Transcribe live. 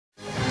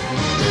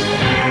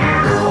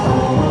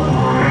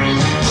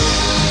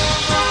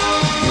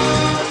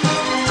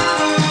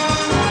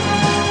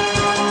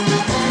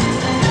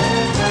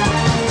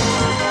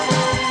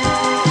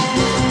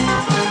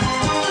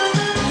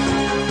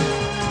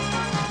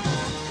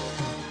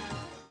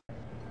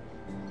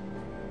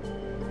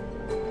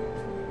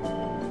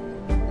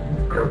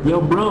Yo,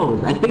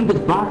 bros, I think this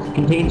box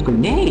contains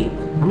grenades.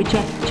 Let me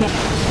check.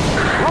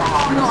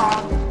 Oh,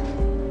 no.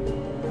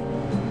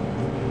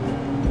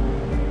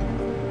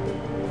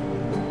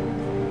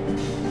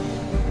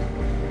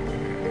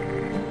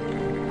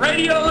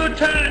 Radio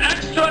Lieutenant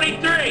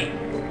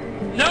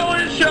X-23, no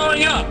one is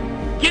showing up.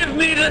 Give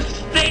me the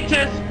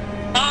status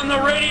on the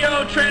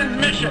radio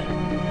transmission.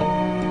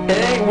 It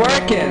ain't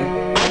working.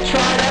 I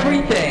tried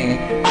everything.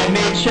 I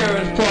made sure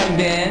it was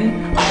plugged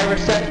in. I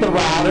reset the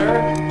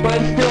router,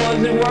 but it still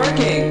isn't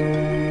working.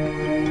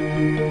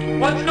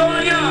 What's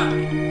going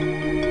on?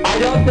 I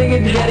don't think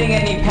it's getting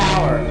any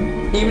power,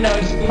 even though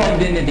it's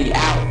plugged into the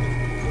out.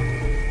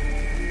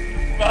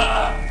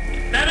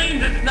 That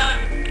means it's not.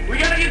 We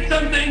gotta get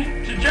something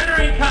to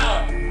generate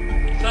power.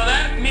 So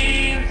that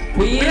means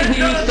we need to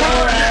use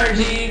solar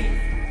energy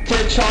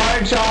to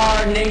charge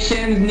our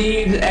nation's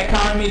needs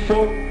economy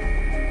for.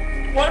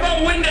 What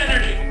about wind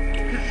energy?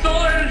 Because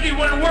solar energy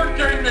wouldn't work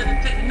during the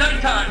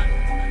nighttime.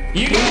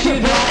 You can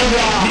use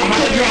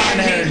hydrogen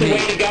energy.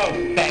 Way to go,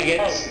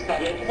 faggots.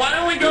 Why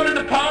don't we go to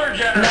the power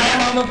generator? No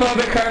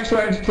homophobic curse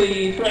words,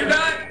 please. You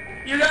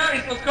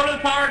guys, let's go to the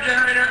power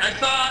generator. I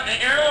saw an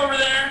arrow over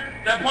there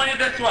that pointed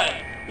this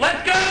way.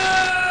 Let's go!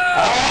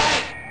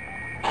 Alright.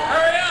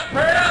 Hurry up,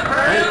 hurry up,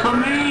 hurry up! For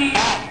me.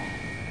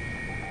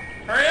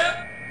 Hurry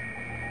up!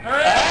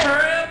 Hurry up,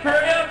 hurry up,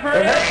 hurry up,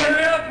 hurry up,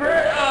 hurry up,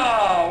 hurry up!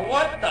 Oh,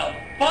 what the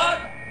fuck?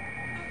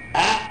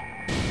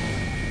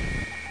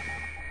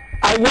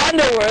 I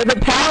wonder where the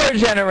power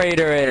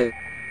generator is.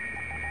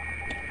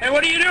 Hey,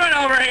 what are you doing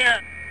over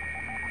here?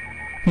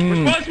 We're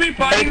supposed to be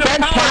fighting It the says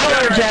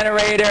power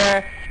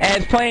generator, and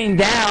it's playing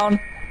down,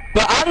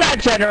 but I'm not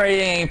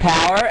generating any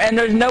power, and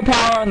there's no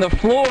power on the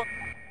floor.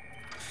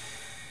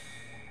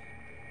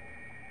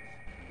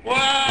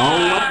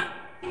 Wow!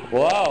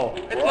 Whoa.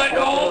 It's like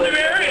a whole new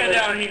area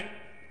down here.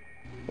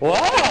 Whoa.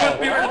 This must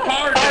be where the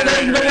power Oh, there's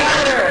generator the is.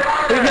 water!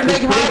 We can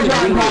make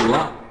hydrogen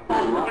power.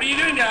 What are you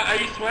doing now? Are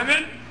you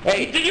swimming?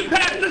 Hey. Did you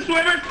pass the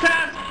swimmer's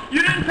test?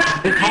 You didn't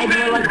pass the It's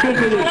Gman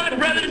Squad,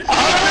 brothers. Oh,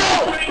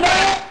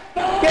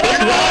 Get Get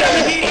out out of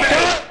of here!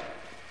 here.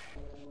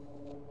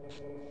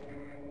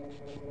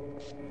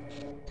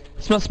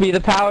 This must be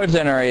the power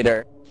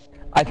generator.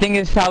 I think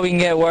it's how we can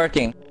get it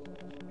working.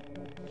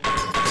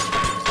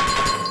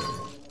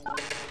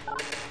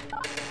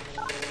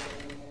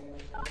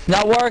 It's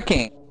not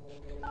working.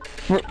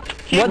 Freak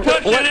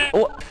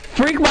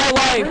my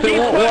life, it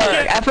won't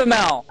work.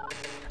 FML.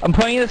 I'm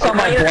putting this on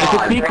my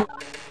blog.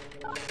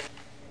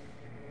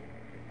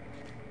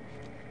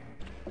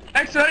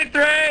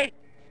 X-23!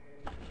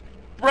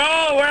 Bro,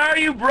 where are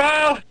you,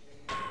 bro?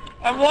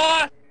 I'm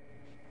lost.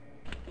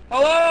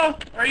 Hello?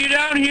 Are you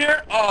down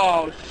here?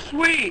 Oh,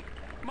 sweet.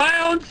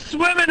 My own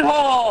swimming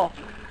hole.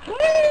 Whee!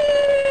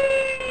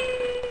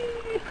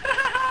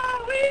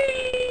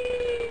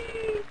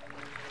 Whee!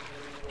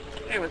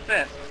 Hey, what's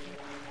this?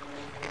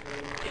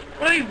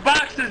 What are these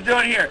boxes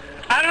doing here?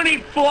 I don't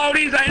need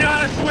floaties. I know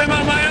how to swim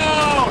on my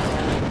own.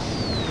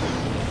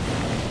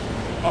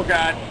 Oh,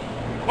 God.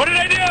 What did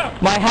I do?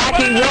 My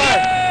hacking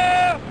worked.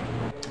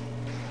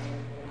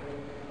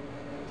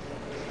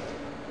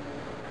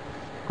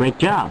 Great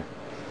job.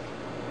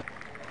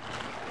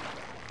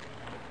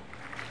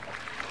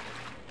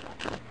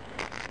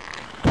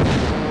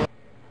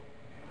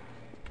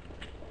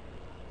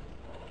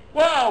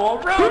 Whoa, a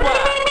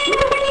robot!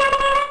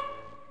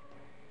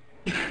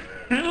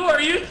 Who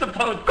are you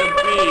supposed to be?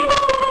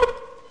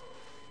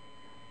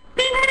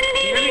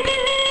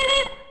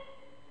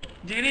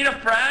 Do you need a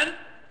friend?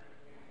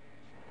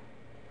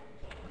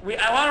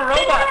 I want a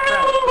robot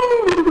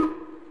friend.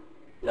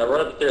 Now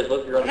run upstairs,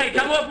 look for Hey,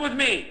 come up with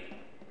me.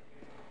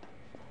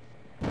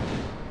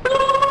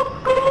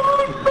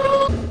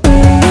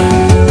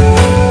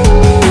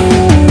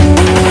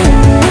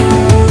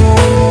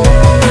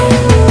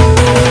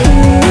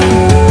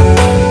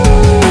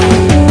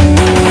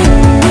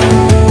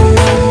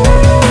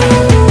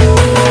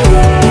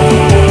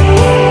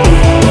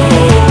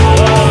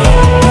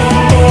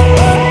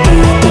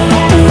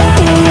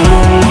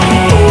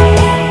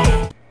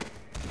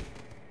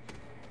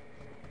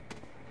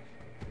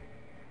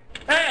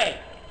 Hey,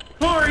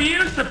 who are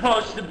you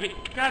supposed to be?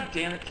 God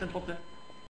damn it, simpleton.